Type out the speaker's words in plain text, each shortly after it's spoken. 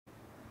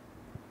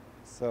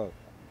So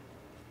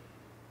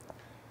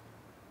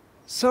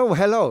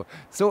hello.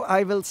 So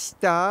I will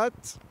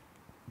start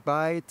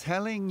by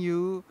telling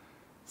you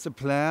the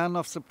plan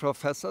of the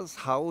professors,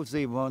 how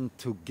they want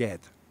to get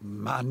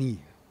money,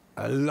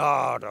 a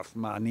lot of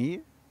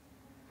money.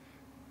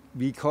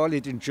 We call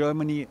it in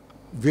Germany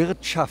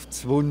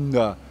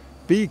Wirtschaftswunder,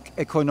 big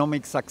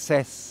economic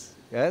success,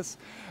 yes?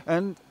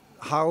 And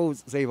how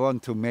they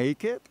want to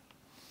make it.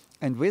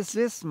 And with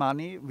this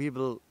money, we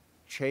will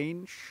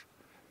change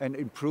and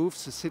improve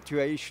the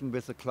situation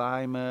with the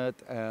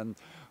climate and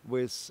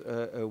with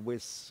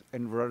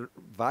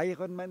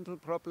environmental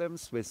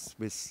problems,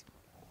 with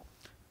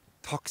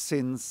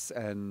toxins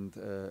and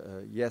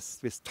yes,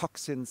 with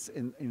toxins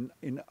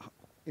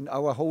in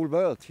our whole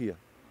world here,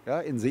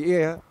 yeah, in the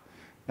air,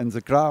 and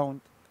the ground,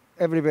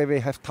 everywhere we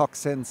have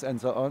toxins and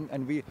so on.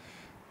 And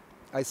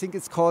I think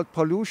it's called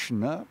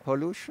pollution,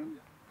 pollution.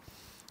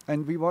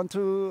 And we want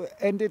to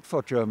end it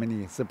for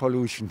Germany, the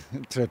pollution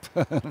trip.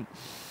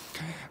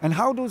 And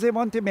how do they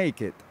want to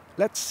make it?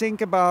 Let's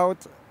think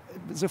about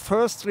the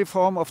first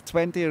reform of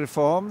 20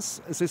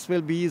 reforms. This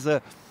will be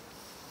the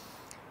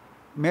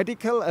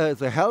medical,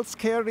 the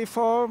healthcare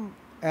reform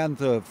and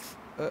the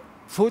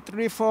food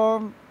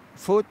reform,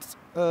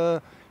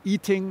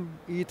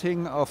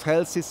 eating of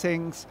healthy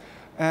things,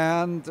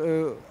 and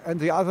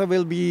the other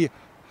will be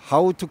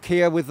how to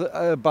care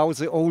about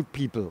the old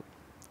people.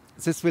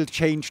 This will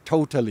change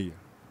totally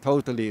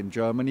in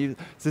Germany.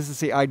 This is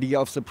the idea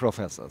of the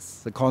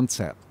professors, the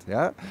concept,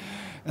 yeah.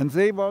 And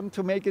they want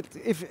to make it.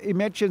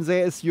 Imagine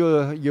there is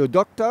your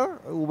doctor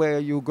where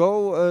you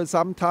go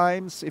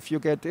sometimes if you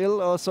get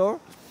ill or so,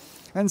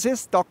 and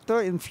this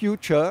doctor in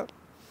future,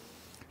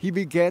 he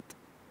will get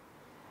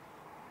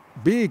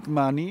big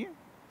money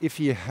if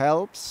he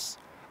helps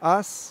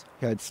us,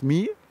 helps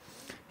me.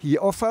 He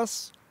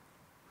offers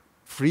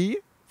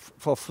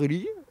for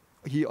free.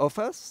 He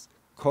offers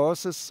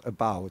courses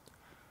about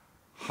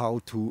how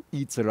to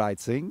eat the right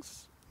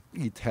things,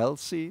 eat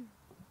healthy,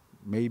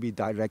 maybe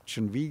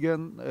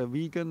vegan,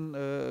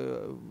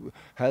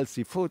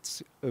 healthy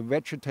foods,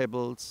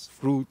 vegetables,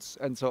 fruits,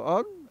 and so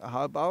on.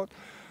 How about?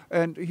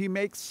 And he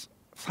makes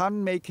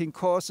fun-making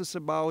courses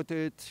about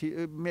it. He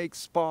makes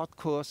sport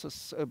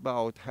courses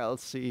about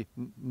healthy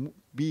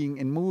being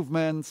in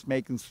movements,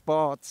 making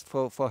sports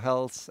for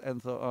health,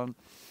 and so on.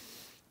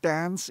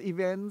 Dance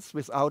events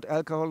without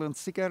alcohol and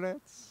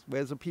cigarettes,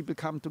 where the people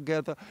come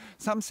together.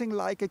 Something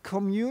like a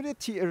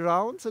community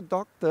around the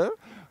doctor,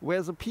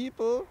 where the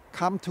people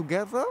come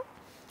together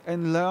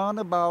and learn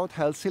about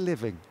healthy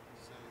living.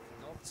 So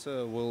the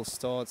doctor will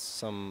start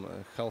some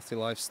healthy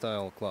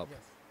lifestyle club.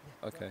 Yes.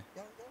 Okay.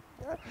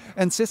 Yeah.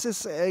 And this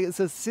is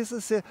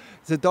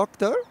the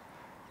doctor.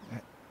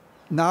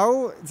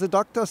 Now the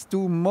doctors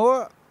do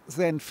more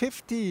than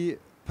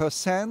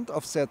 50%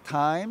 of their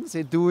time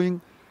they're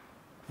doing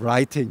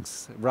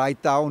writings,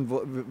 write down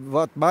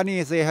what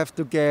money they have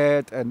to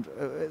get, and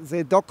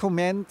they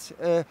document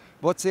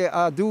what they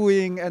are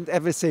doing and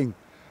everything.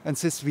 And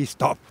this we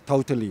stop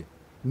totally.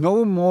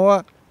 No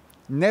more,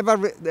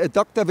 a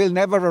doctor will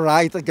never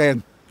write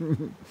again.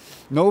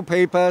 No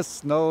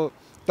papers, no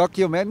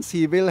documents.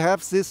 He will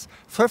have this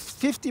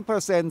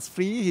 50%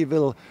 free. He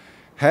will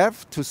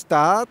have to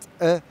start,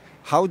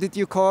 how did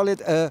you call it?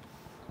 The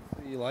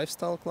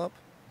lifestyle club?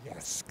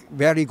 Yes,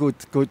 very good.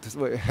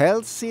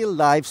 Healthy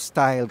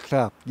lifestyle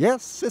club.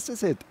 Yes, this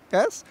is it.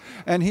 Yes,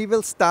 and he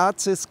will start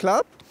this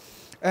club,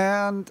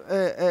 and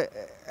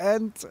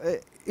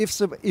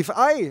if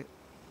I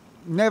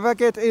never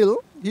get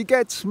ill, he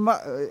gets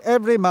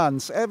every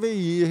month, every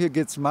year he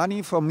gets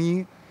money from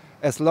me,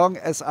 as long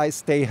as I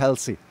stay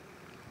healthy.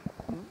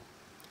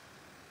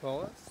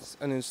 Well, that's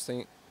an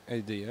interesting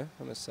idea,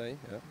 I must say.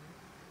 Yeah.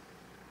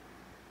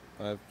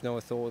 I've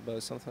never thought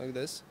about something like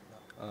this.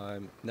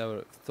 I've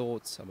never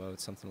thought about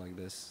something like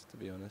this, to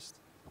be honest.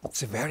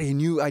 It's a very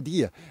new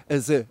idea.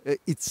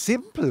 It's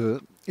simple,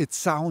 it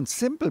sounds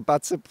simple,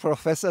 but the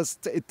professors,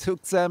 it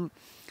took them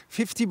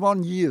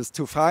 51 years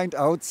to find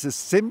out the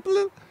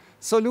simple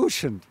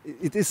solution.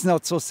 It is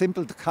not so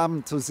simple to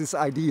come to this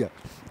idea,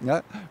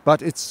 yeah?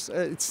 But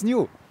it's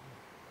new.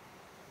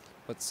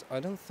 But I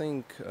don't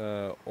think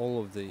all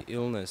of the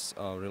illness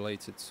are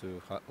related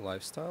to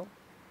lifestyle.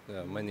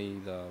 There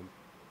are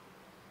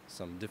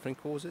some different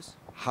causes.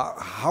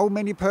 How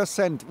many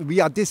percent?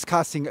 We are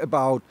discussing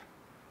about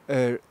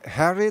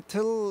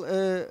heritable,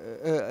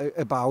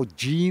 about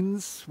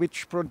genes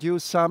which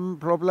produce some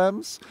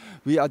problems.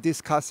 We are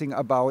discussing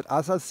about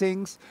other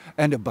things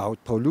and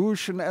about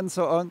pollution and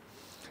so on.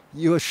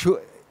 We are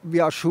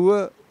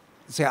sure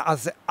there are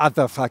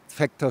other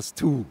factors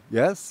too.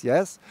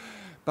 Yes.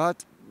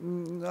 But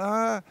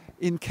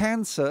in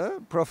cancer,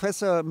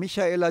 Professor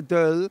Michaela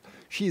Döll,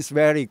 she's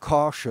very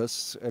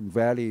cautious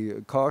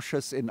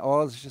in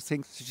all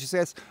things. She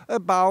says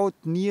about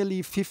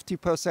nearly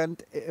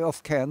 50%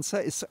 of cancer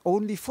is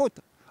only food.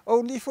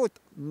 Only food,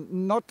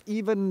 not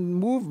even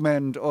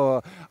movement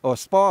or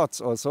sports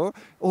or so,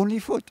 only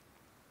food.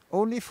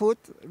 Only food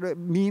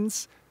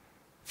means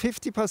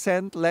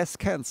 50% less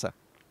cancer.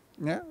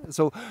 Yeah.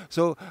 So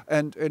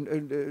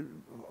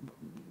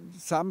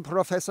some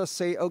professors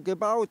say, okay,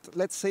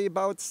 let's say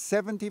about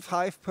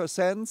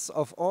 75%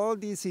 of all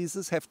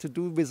diseases have to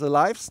do with the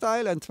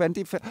lifestyle and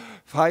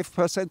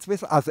 25%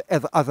 with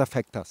other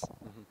factors.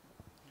 Mm-hmm.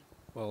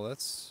 Well,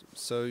 that's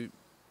so.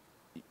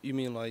 You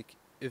mean like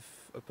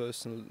if a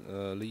person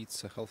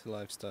leads a healthy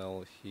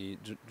lifestyle, he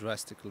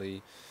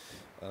drastically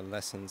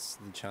lessens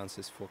the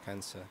chances for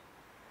cancer.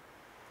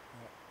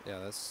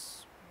 Yeah,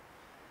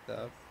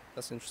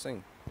 that's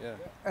interesting. Yeah.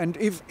 And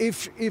if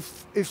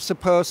the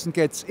person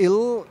gets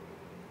ill,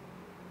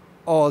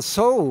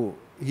 also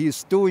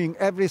he's doing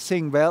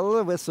everything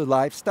well with the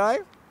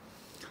lifestyle,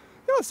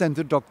 yes, then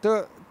the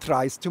doctor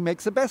tries to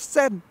make the best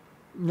then.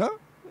 No?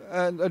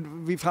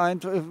 And we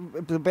find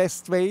the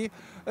best way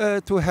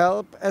to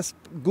help as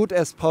good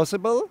as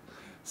possible,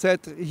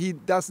 that he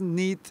doesn't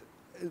need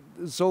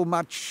so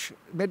much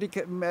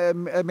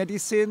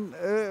medicine.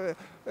 The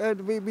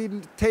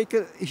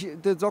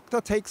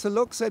doctor takes a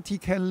look that he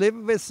can live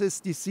with this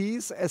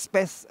disease as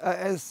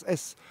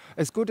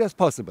good as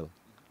possible.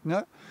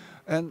 No?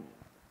 And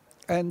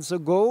the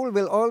goal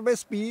will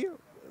always be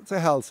the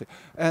healthy.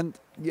 And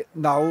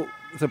now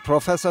the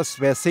professors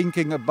were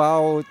thinking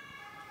about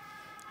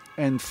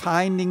and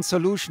finding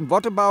solution.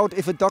 What about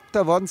if a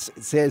doctor wants,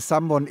 there is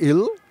someone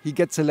ill, he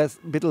gets a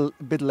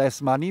bit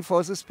less money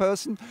for this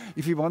person.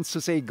 If he wants to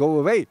say, go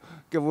away,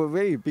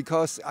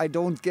 because I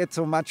don't get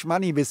so much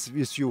money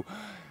with you.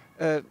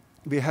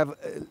 We have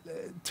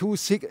two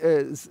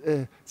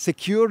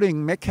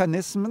securing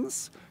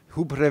mechanisms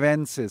who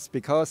prevents this,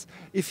 because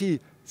if he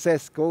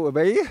says go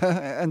away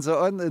and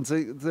so on, and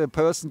the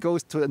person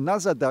goes to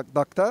another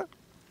doctor,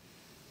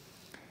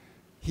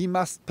 he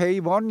must pay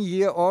 1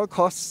 year all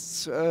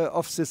costs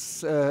of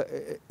this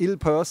ill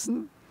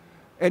person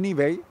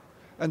anyway.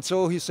 And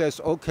so he says,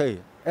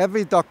 okay,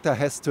 every doctor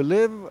has to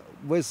live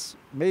with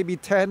maybe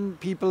 10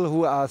 people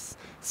who are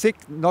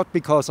sick, not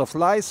because of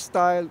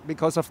lifestyle,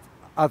 because of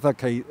other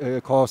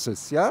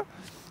causes. Yeah,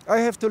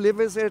 I have to live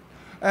with it,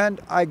 and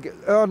I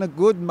earn a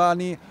good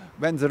money.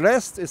 When the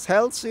rest is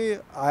healthy,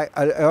 I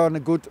earn a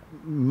good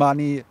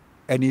money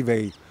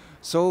anyway.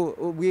 So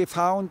we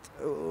found,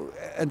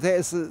 and there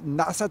is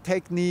another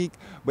technique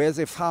where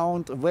they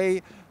found a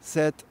way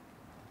that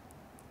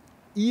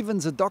even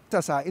the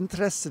doctors are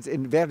interested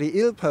in very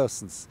ill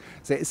persons.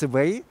 There is a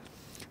way,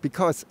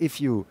 because if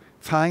you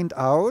find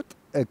out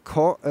a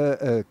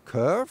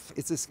curve,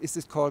 is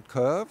this called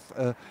curve?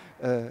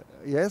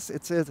 Yes,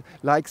 it's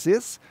like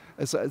this,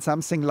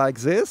 something like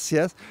this,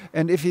 yes.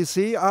 And if you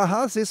see,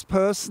 this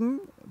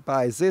person,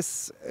 by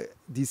this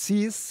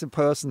disease the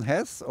person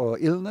has, or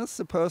illness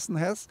the person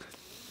has,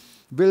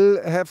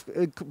 will have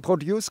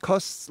produce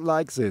costs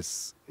like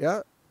this,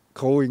 yeah,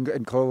 growing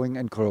and growing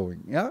and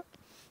growing, yeah,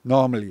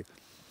 normally.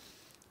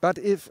 But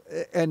if,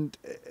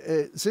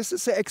 this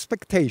is the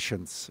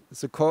expectations,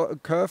 the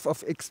curve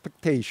of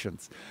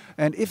expectations.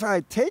 And if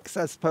I take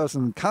this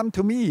person, come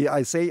to me,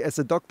 I say as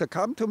a doctor,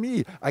 come to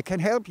me, I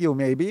can help you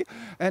maybe.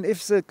 And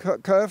if the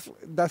curve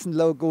doesn't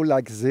go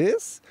like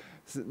this,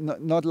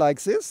 not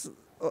like this,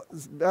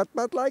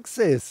 but like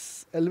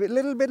this, a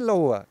little bit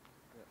lower.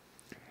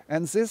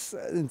 And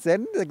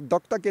then the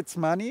doctor gets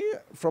money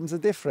from the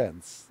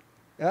difference.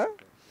 Yeah?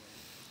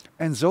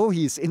 And so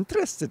he's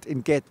interested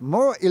in get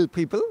more ill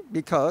people,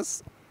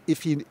 because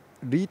if he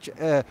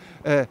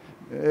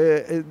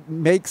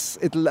makes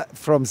it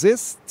from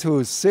this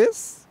to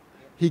this,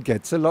 he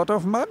gets a lot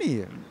of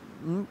money.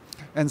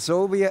 And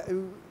so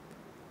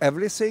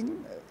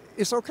everything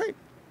is okay.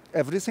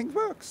 Everything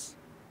works.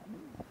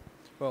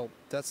 Well,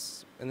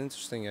 that's an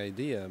interesting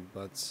idea,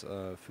 but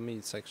for me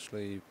it's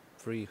actually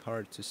very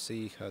hard to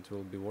see how it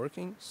will be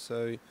working.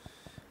 So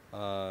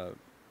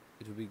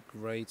it would be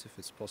great if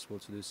it's possible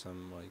to do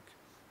some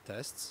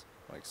tests,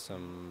 like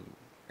some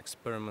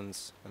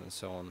experiments and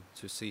so on,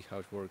 to see how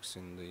it works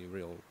in the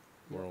real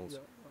world.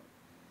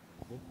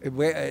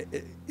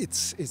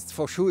 It's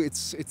for sure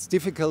it's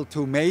difficult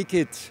to make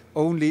it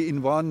only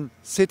in one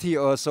city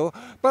or so,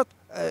 but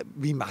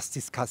we must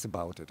discuss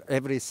about it.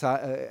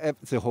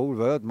 The whole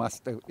world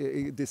must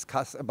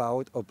discuss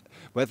about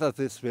whether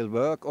this will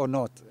work or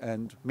not.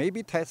 And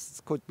maybe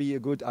tests could be a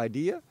good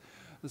idea,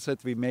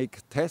 that we make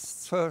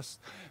tests first.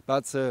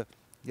 But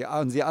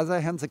on the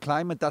other hand, the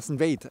climate doesn't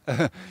wait,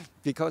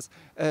 because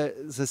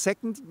the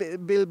second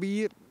will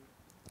be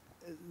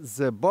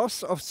the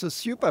boss of the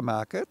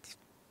supermarket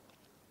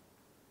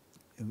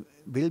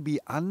will be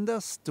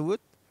understood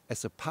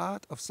as a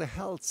part of the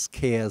health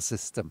care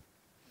system.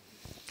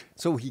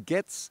 So he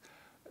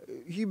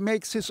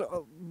makes his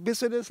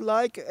business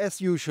like as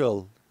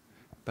usual.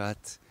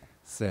 But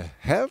the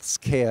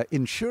healthcare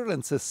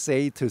insurances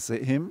say to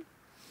him,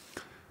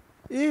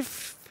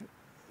 if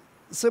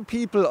the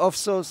people of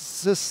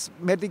this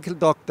medical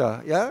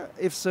doctor, yeah,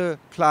 if the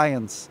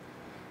clients,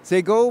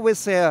 they go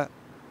with their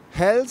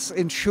health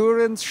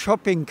insurance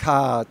shopping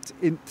cart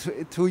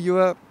to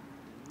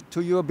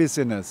your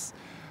business,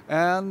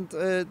 and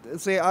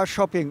they are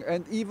shopping,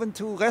 and even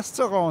to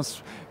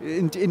restaurants.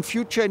 In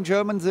future in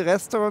Germany, the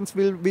restaurants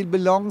will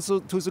belong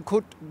to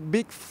the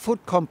big food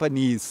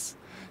companies.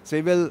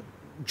 They will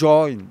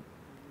join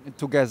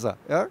together.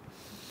 Yeah?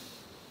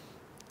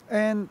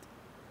 And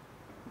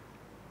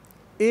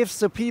if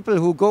the people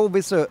who go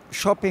with a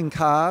shopping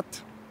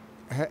cart,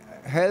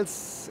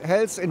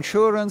 health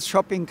insurance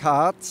shopping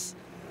carts,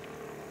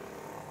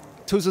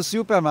 to the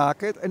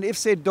supermarket, and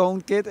if they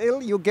don't get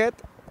ill, you get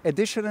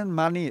additional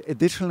money,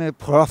 additional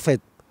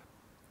profit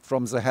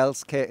from the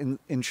healthcare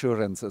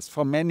insurances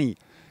for many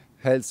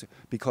health,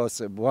 because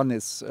one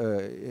is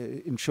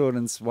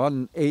insurance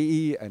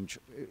 1A and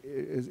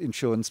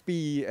insurance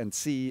B and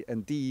C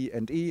and D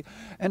and E,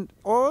 and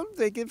all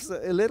they give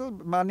a little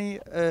money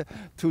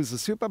to the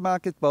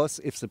supermarket boss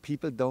if the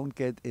people don't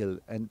get ill,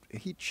 and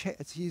he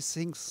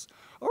thinks,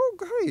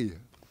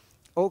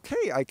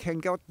 okay, I can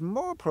get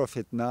more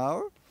profit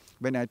now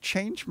when I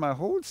change my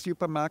whole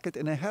supermarket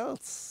in a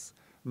health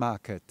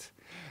market.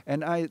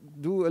 And I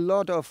do a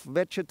lot of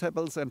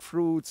vegetables and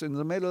fruits in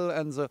the middle,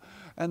 and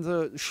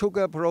the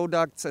sugar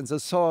products and the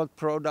salt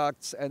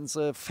products and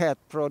the fat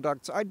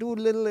products. I do a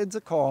little in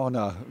the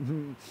corner,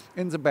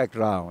 in the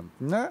background.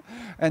 Yeah?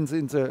 And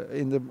in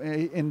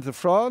the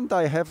front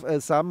I have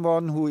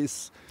someone who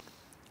is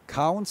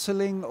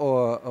counseling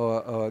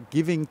or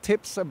giving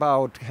tips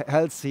about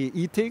healthy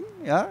eating,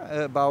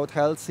 about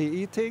healthy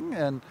eating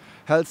and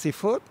healthy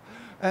food.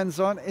 And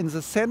so on. In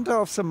the center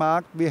of the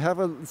market, we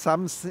have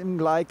something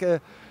like a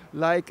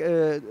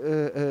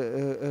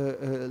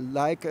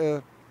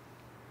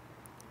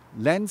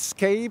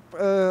landscape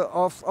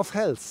of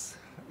health,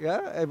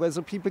 where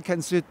the people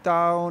can sit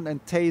down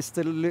and taste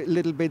a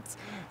little bit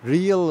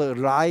real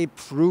ripe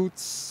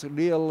fruits,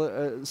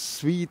 real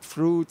sweet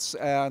fruits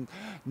and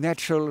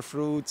natural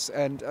fruits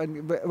and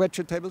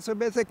vegetables, so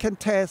where they can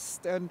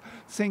test and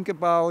think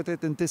about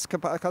it and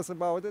discuss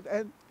about it,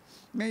 and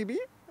maybe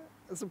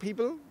the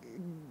people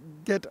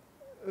get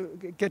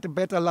a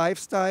better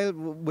lifestyle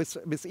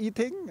with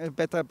eating,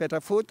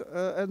 better food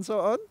and so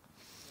on.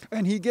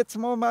 And he gets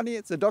more money,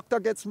 the doctor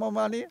gets more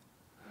money,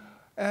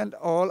 and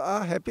all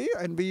are happy.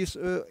 And we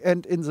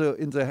and in the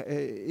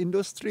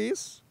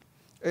industries,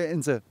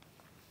 in the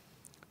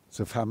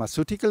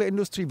pharmaceutical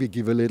industry, we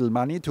give a little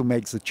money to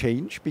make the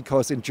change,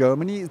 because in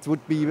Germany it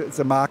would be,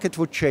 the market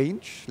would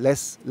change,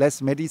 less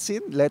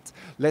medicine,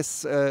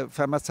 less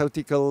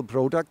pharmaceutical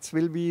products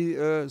will be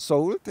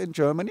sold in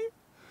Germany.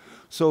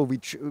 So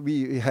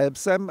we help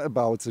them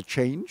about the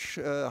change,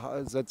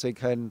 that they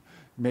can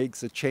make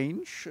the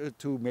change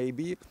to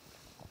maybe,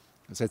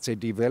 that they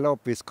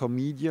develop with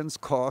comedians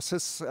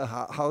courses,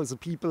 how the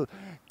people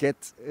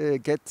get to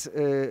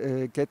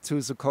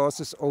the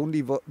courses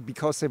only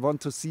because they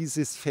want to see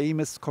this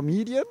famous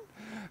comedian,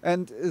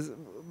 and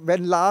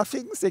when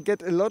laughing they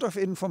get a lot of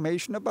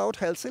information about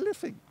healthy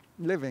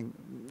living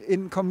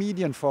in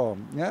comedian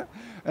form,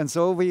 and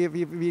so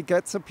we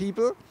get the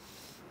people.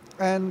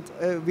 And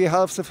we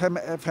help the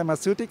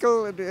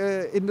pharmaceutical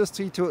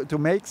industry to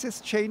make this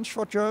change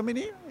for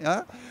Germany.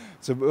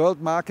 The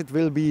world market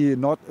will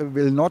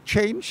not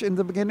change in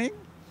the beginning.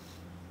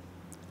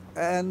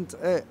 And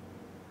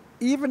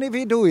even if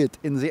we do it,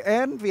 in the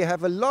end we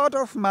have a lot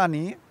of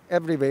money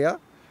everywhere.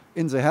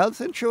 In the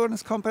health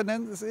insurance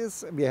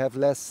components, we have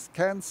less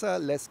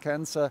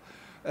cancer,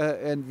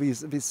 and we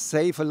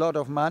save a lot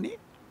of money.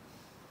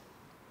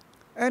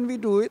 And we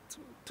do it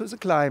to the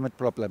climate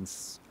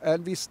problems.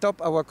 And we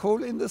stop our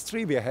coal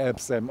industry, we help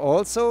them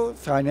also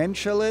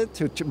financially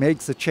to make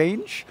the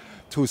change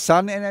to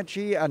sun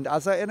energy and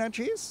other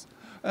energies,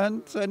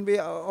 and then we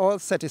are all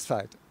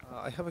satisfied.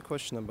 I have a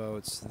question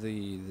about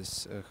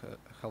this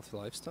healthy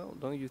lifestyle.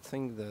 Don't you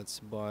think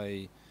that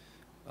by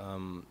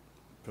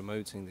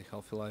promoting the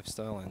healthy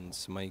lifestyle and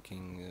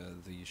making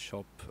the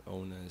shop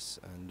owners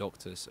and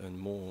doctors earn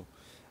more,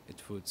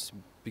 it would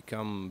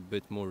become a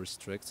bit more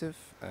restrictive,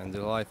 and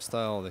the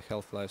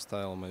health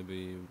lifestyle may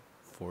be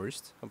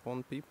forced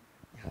upon people?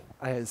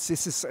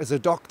 This is the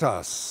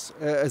doctors,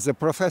 the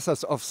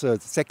professors of the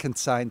second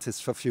scientists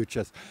for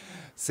futures.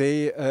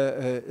 They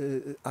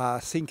are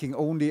thinking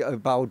only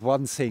about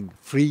one thing: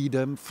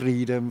 freedom,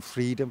 freedom,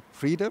 freedom,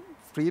 freedom,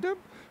 freedom,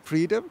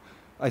 freedom.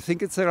 I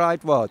think it's the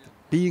right word,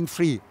 being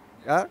free.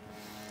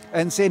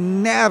 And they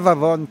never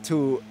want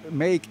to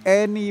make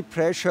any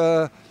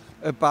pressure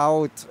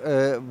about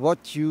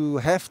what you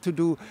have to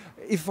do.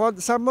 If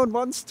someone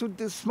wants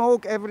to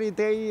smoke every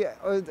day,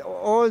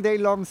 all day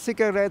long,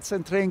 cigarettes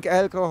and drink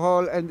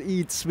alcohol and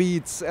eat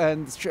sweets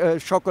and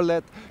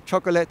chocolate,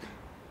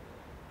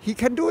 he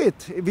can do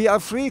it. We are a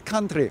free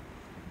country.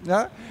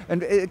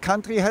 And a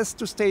country has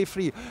to stay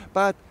free.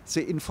 But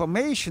the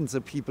information the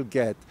people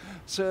get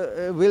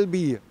will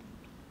be,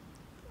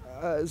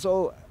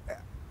 so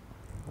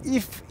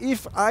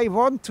if I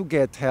want to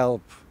get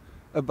help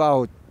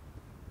about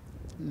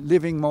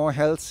living more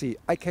healthy,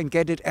 I can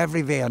get it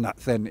everywhere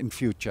then in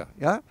future,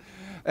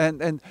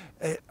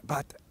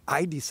 but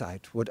I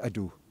decide what I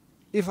do.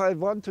 If I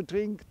want to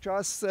drink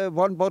just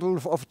one bottle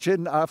of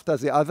gin after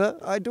the other,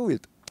 I do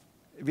it.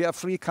 We are a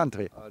free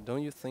country.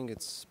 Don't you think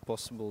it's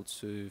possible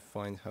to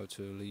find how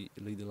to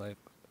lead a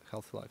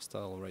healthy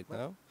lifestyle right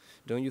now?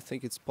 Don't you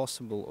think it's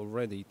possible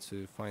already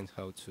to find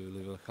how to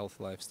live a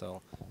healthy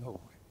lifestyle?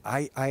 No,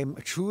 I'm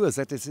sure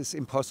that this is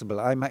impossible.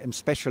 I'm a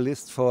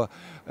specialist for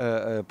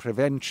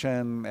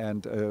prevention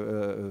and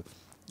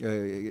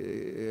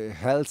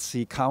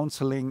healthy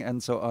counseling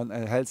and so on,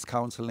 health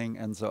counseling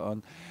and so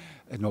on.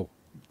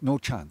 No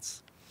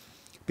chance.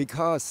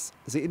 Because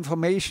the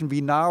information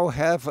we now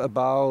have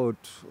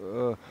about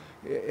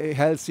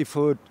healthy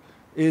food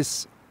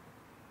is,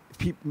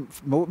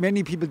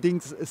 many people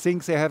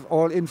think they have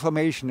all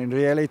information. In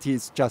reality,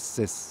 it's just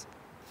this.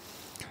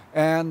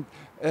 And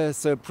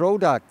the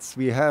products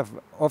we have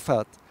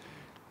offered,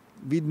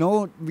 we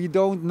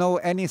don't know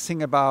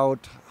anything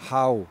about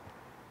how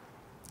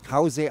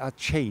they are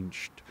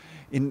changed.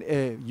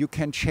 You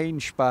can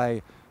change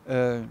by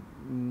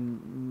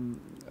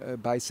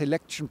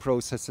selection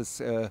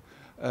processes.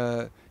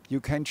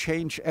 You can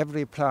change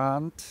every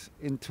plant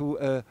into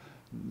a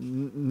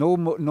no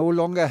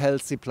longer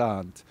healthy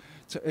plant.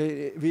 So,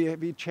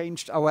 we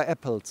changed our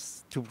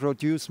apples to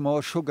produce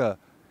more sugar,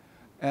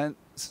 and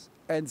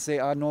they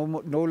are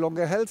no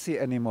longer healthy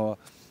anymore.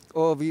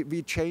 Or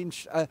we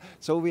changed.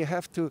 So we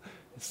have to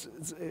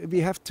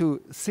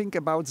think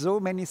about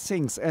so many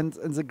things. And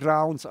the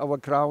grounds, our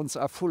grounds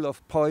are full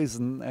of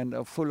poison and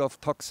are full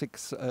of toxic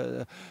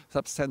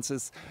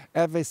substances.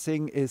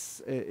 Everything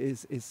is.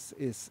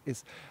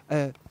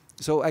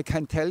 So I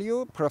can tell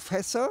you,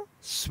 Professor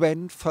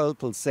Sven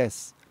Völpel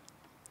says,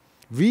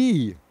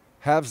 we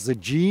have the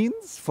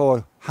genes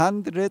for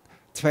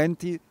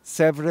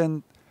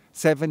 127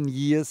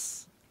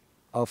 years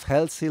of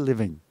healthy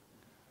living.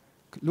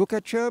 Look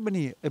at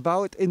Germany.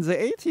 About in the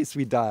 80s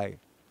we die.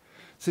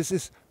 This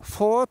is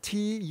 40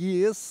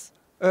 years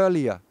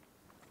earlier.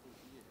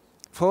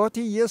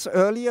 40 years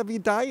earlier we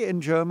die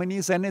in Germany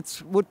than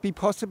it would be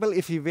possible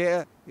if we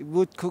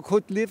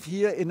could live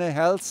here in a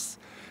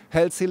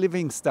healthy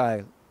living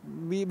style.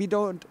 We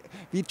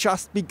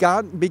just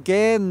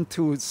began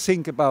to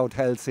think about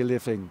healthy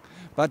living,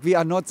 but we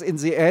are not in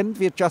the end.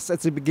 We're just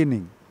at the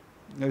beginning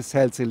with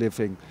healthy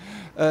living.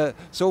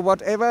 So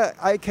whatever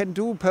I can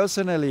do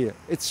personally,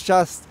 it's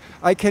just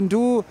I can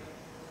do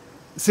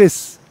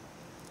this.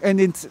 And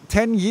in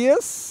 10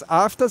 years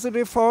after the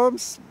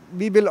reforms,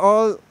 we will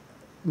all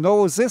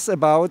know this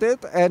about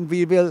it, and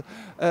we will,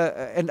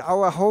 and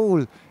our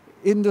whole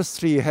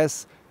industry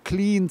has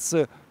cleaned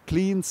the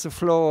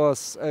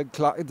floors,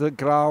 the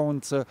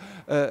ground,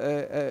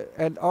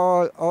 and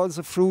all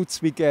the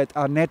fruits we get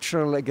are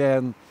natural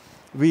again.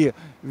 We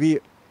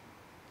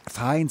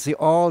find the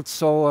all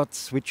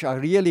sorts which are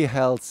really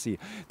healthy.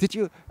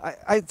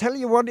 I tell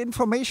you one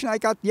information I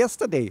got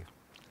yesterday.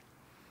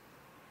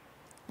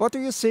 What do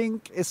you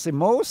think is the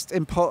most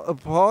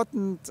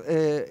important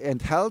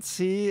and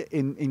healthy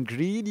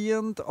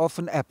ingredient of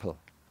an apple?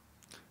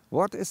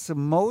 What is the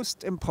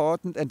most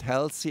important and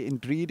healthy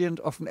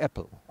ingredient of an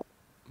apple?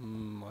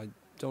 I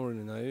don't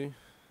really know.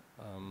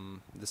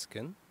 The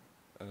skin.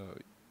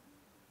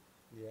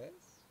 Yes.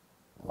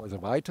 Or the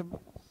vitamins?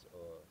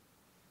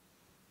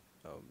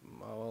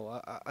 Well,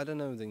 I don't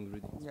know the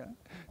ingredients. Yeah.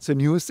 So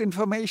newest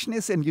information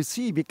is, and you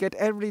see, we get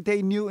every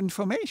day new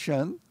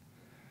information.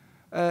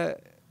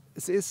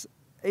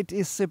 It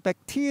is the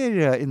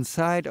bacteria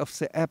inside of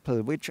the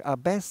apple which are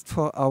best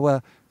for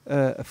our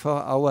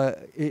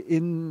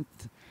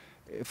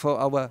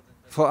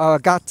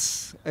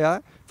guts, yeah,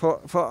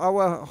 for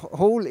our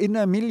whole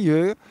inner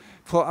milieu,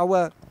 for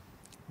our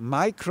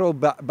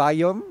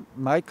microbiome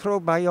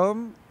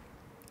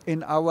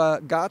in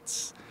our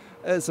guts.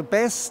 The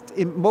best,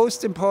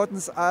 most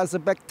important are the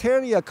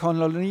bacteria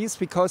colonies,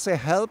 because they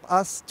help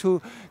us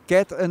to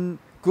get a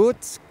good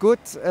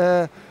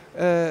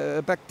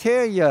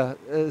bacteria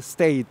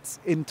state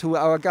into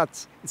our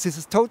guts. This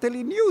is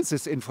totally new,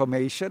 this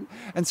information,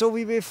 and so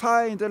we will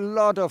find a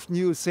lot of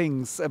new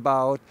things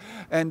about,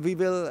 and we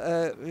will,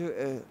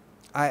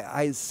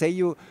 I say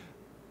you,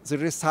 the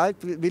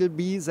result will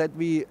be that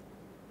we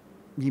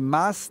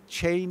must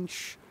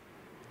change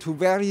to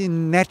very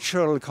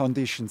natural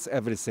conditions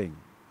everything.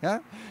 Yeah?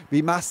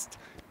 We must,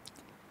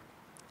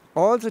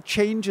 all the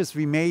changes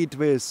we made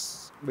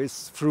with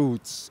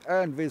fruits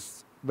and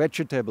with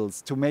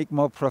vegetables to make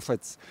more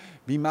profits,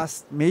 we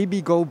must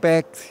maybe go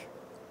back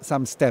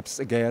some steps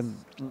again.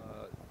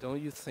 Don't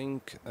you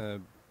think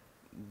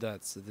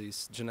that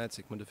these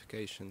genetic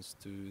modifications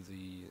to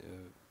the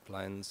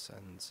plants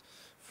and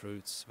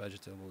fruits,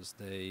 vegetables,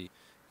 they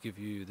give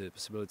you the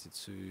possibility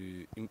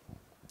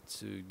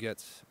to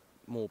get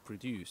more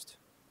produced?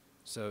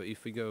 So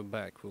if we go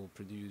back, we'll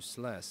produce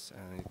less,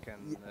 and it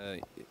can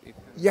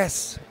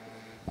yes,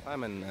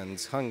 famine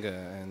and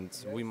hunger, and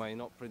we might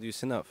not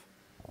produce enough.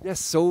 Yes,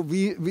 so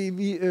we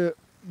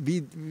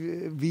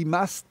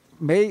must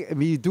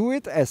do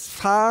it as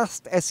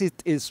fast as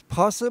it is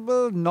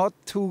possible, not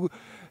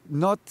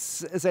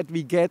that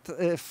we get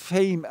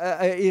fame,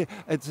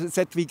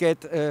 that we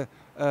get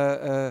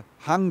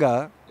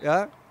hunger,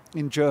 yeah,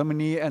 in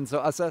Germany and so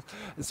other.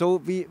 So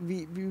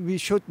we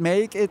should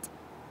make it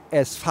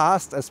as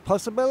fast as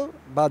possible,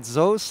 but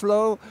so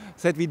slow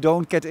that we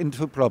don't get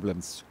into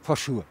problems, for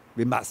sure.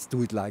 We must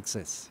do it like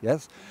this,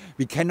 yes?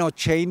 We cannot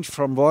change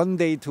from one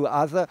day to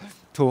other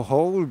to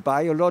whole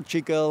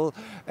biological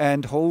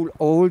and whole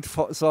old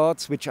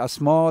thoughts which are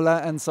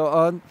smaller and so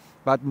on,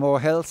 but more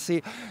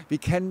healthy. We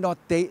cannot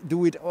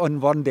do it on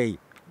one day.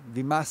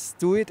 We must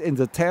do it in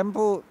the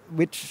tempo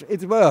which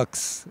it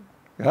works,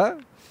 yeah?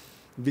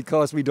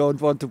 Because we don't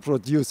want to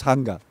produce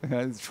hunger,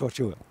 for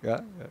sure.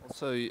 Yeah?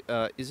 Also,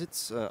 is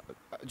it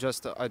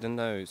just, I don't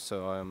know,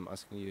 so I'm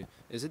asking you,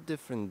 is it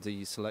different,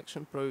 the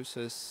selection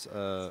process,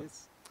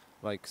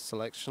 like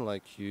selection,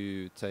 like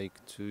you take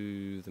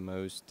the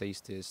most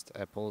tastiest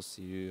apples,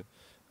 you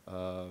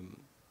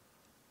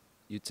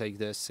take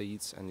their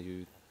seeds and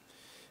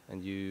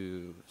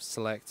you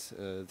select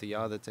the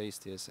other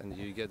tastiest and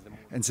you get them.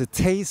 And the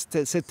taste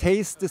is...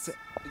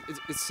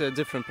 It's a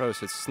different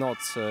process, it's not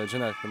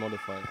genetically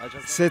modified.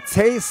 The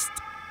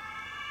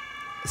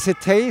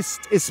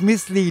taste is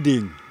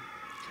misleading.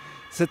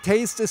 The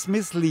taste is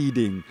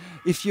misleading.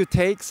 If you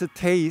take the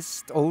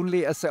taste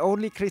only as the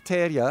only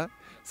criteria,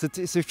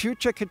 the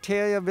future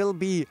criteria will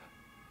be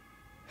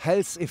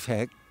health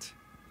effect,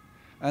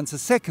 and the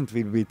second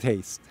will be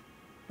taste,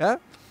 yeah?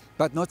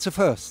 But not the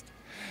first.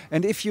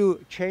 And if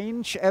you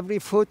change every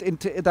food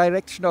into a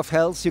direction of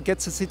health, you get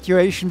the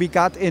situation we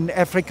got in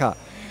Africa.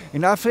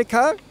 In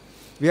Africa,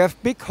 we have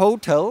big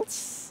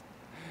hotels,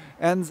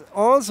 and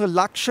all the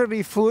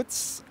luxury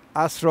foods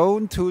are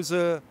thrown to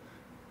the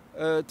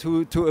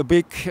to a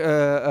big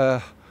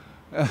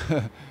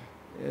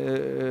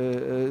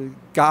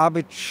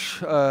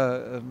garbage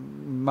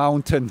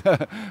mountain.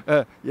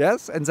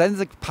 Yes, and then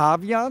the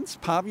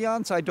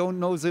pavians, I don't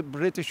know the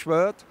British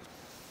word,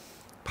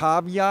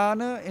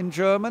 Paviane in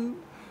German,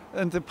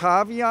 and the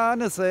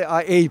paviane, they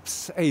are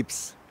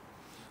apes.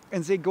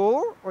 And they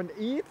go and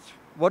eat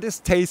what is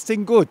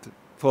tasting good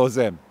for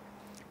them.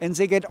 And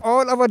they get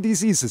all our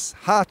diseases,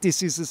 heart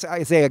diseases,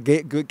 they are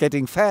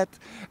getting fat,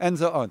 and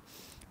so on.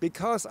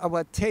 Because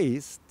our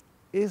taste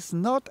is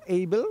not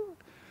able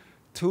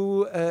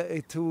to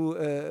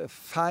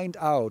find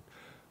out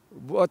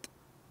what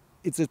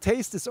the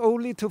taste is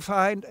only to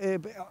find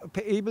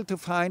able to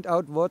find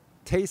out what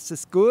taste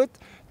is good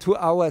to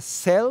our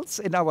cells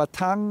in our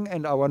tongue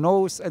and our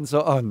nose and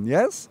so on.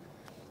 Yes,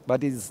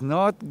 but it is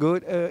not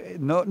good.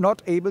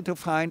 Not able to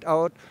find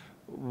out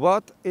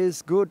what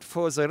is good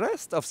for the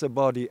rest of the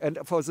body and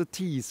for the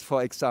teeth,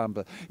 for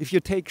example. If you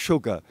take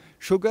sugar,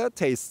 sugar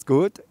tastes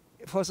good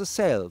for the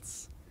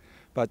cells.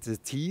 But the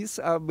teeth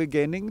are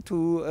beginning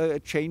to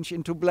change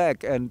into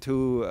black and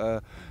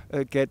to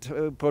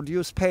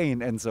produce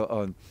pain and so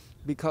on,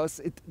 because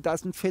it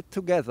doesn't fit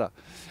together.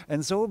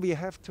 And so we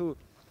have to,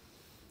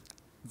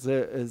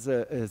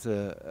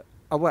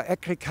 our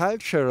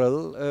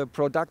agricultural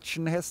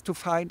production has to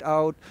find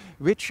out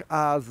which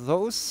are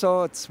those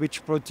sorts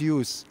which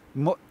produce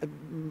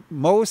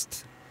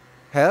most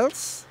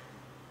health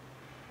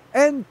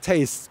and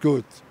taste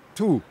good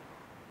too.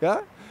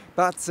 Yeah?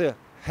 But the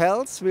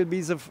health will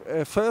be the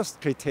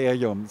first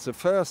criterion, the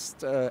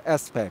first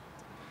aspect,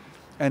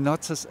 and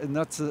not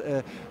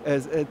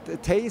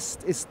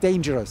taste is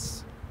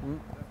dangerous.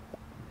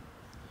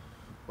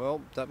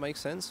 Well, that makes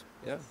sense.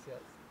 Yeah. Yes.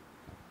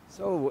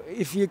 So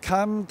if you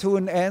come to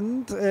an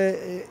end,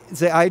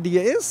 the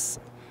idea is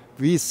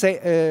we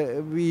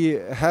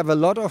have a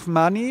lot of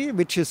money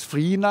which is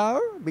free now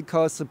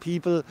because the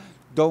people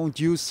don't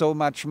use so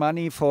much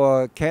money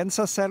for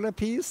cancer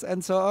therapies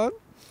and so on.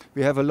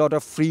 We have a lot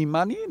of free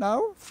money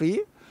now,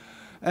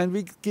 and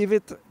we give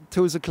it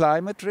to the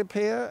climate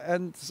repair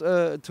and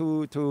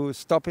to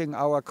stopping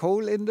our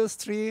coal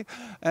industry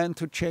and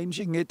to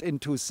changing it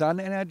into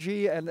sun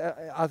energy and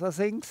other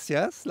things,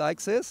 yes,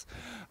 like this.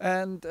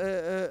 And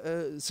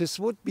this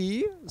would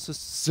be the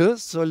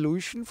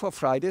solution for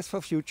Fridays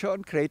for Future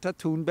and Greta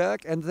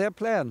Thunberg and their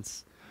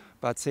plans.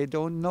 But they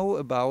don't know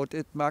about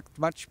it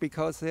much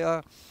because they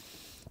are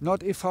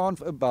not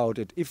informed about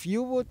it. If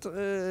you would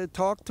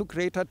talk to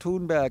Greta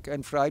Thunberg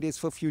and Fridays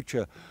for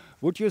Future,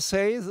 would you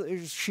say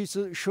she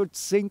should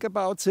think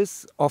about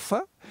this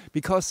offer?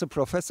 Because the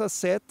professor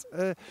said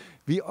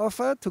we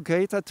offer to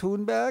Greta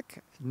Thunberg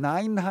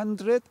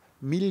 900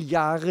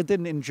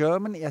 Milliarden in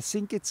German. I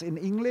think it's in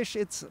English,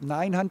 it's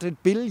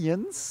 900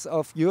 billions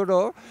of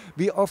euro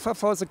we offer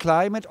for the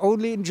climate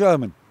only in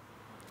Germany.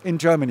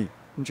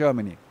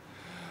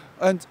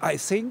 And I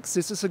think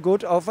this is a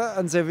good offer,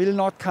 and there will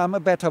not come a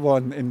better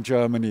one in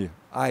Germany.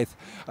 I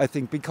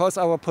think because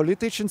our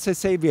politicians, they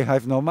say we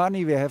have no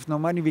money,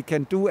 we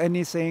can't do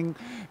anything,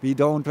 we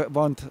don't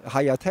want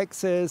higher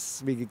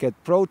taxes, we get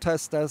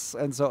protesters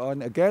and so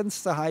on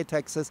against the high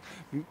taxes,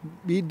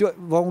 we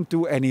won't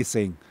do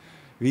anything.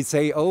 We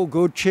say, oh,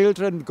 good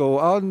children, go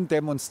on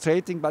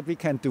demonstrating, but we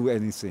can't do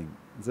anything.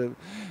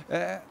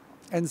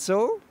 And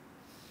so,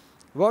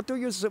 what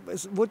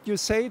would you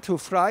say to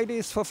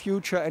Fridays for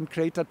Future and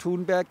Greta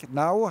Thunberg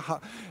now,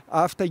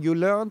 after you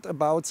learned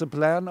about the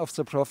plan of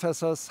the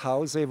professors,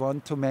 how they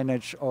want to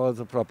manage all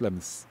the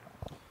problems?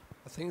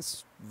 I think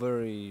it's a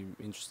very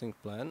interesting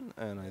plan,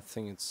 and I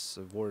think it's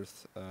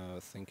worth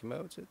thinking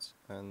about it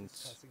and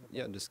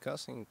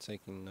discussing,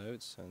 taking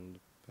notes, and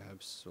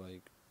perhaps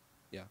like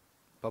yeah,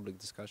 public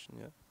discussion.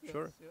 Yeah,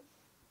 sure.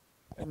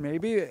 And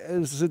maybe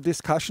the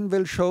discussion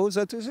will show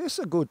that this is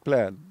a good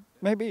plan.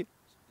 Maybe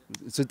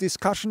the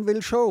discussion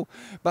will show.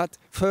 But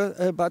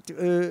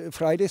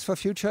Fridays for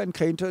Future and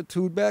Greta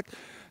Thunberg,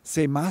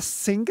 they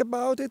must think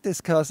about it,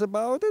 discuss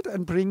about it,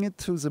 and bring it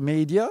to the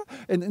media.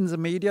 And in the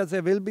media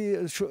there will be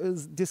a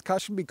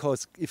discussion,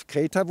 because if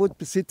Greta would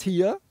sit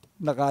here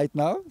right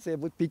now, there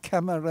would be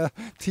camera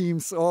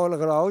teams all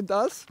around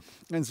us,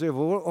 and they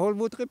all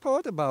would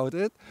report about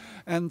it.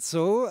 And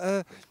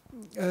so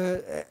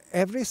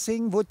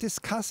everything would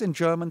discuss in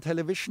German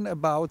television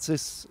about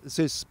this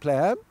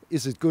plan.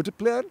 Is it good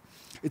plan?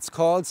 It's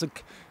called the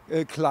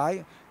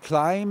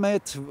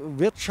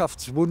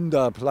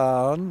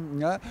Klima-Wirtschaftwunder-Plan,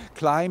 yeah?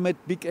 Climate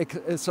Big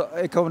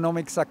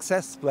Economic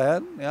Success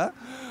Plan. Yeah?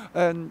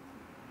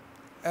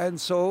 And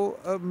so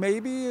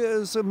maybe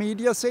the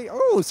media say,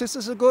 oh, this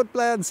is a good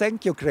plan,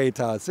 thank you,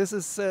 Greta. This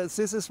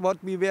is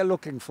what we were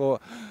looking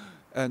for.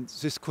 And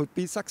this could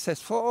be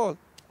success for all.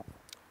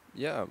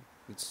 Yeah,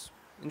 it's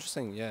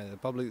interesting. Yeah, the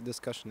public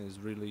discussion is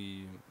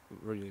really,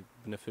 really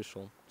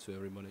beneficial to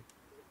everybody.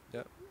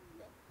 Yeah.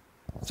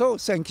 So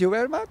thank you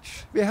very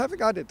much. We have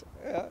got it.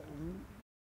 Yeah.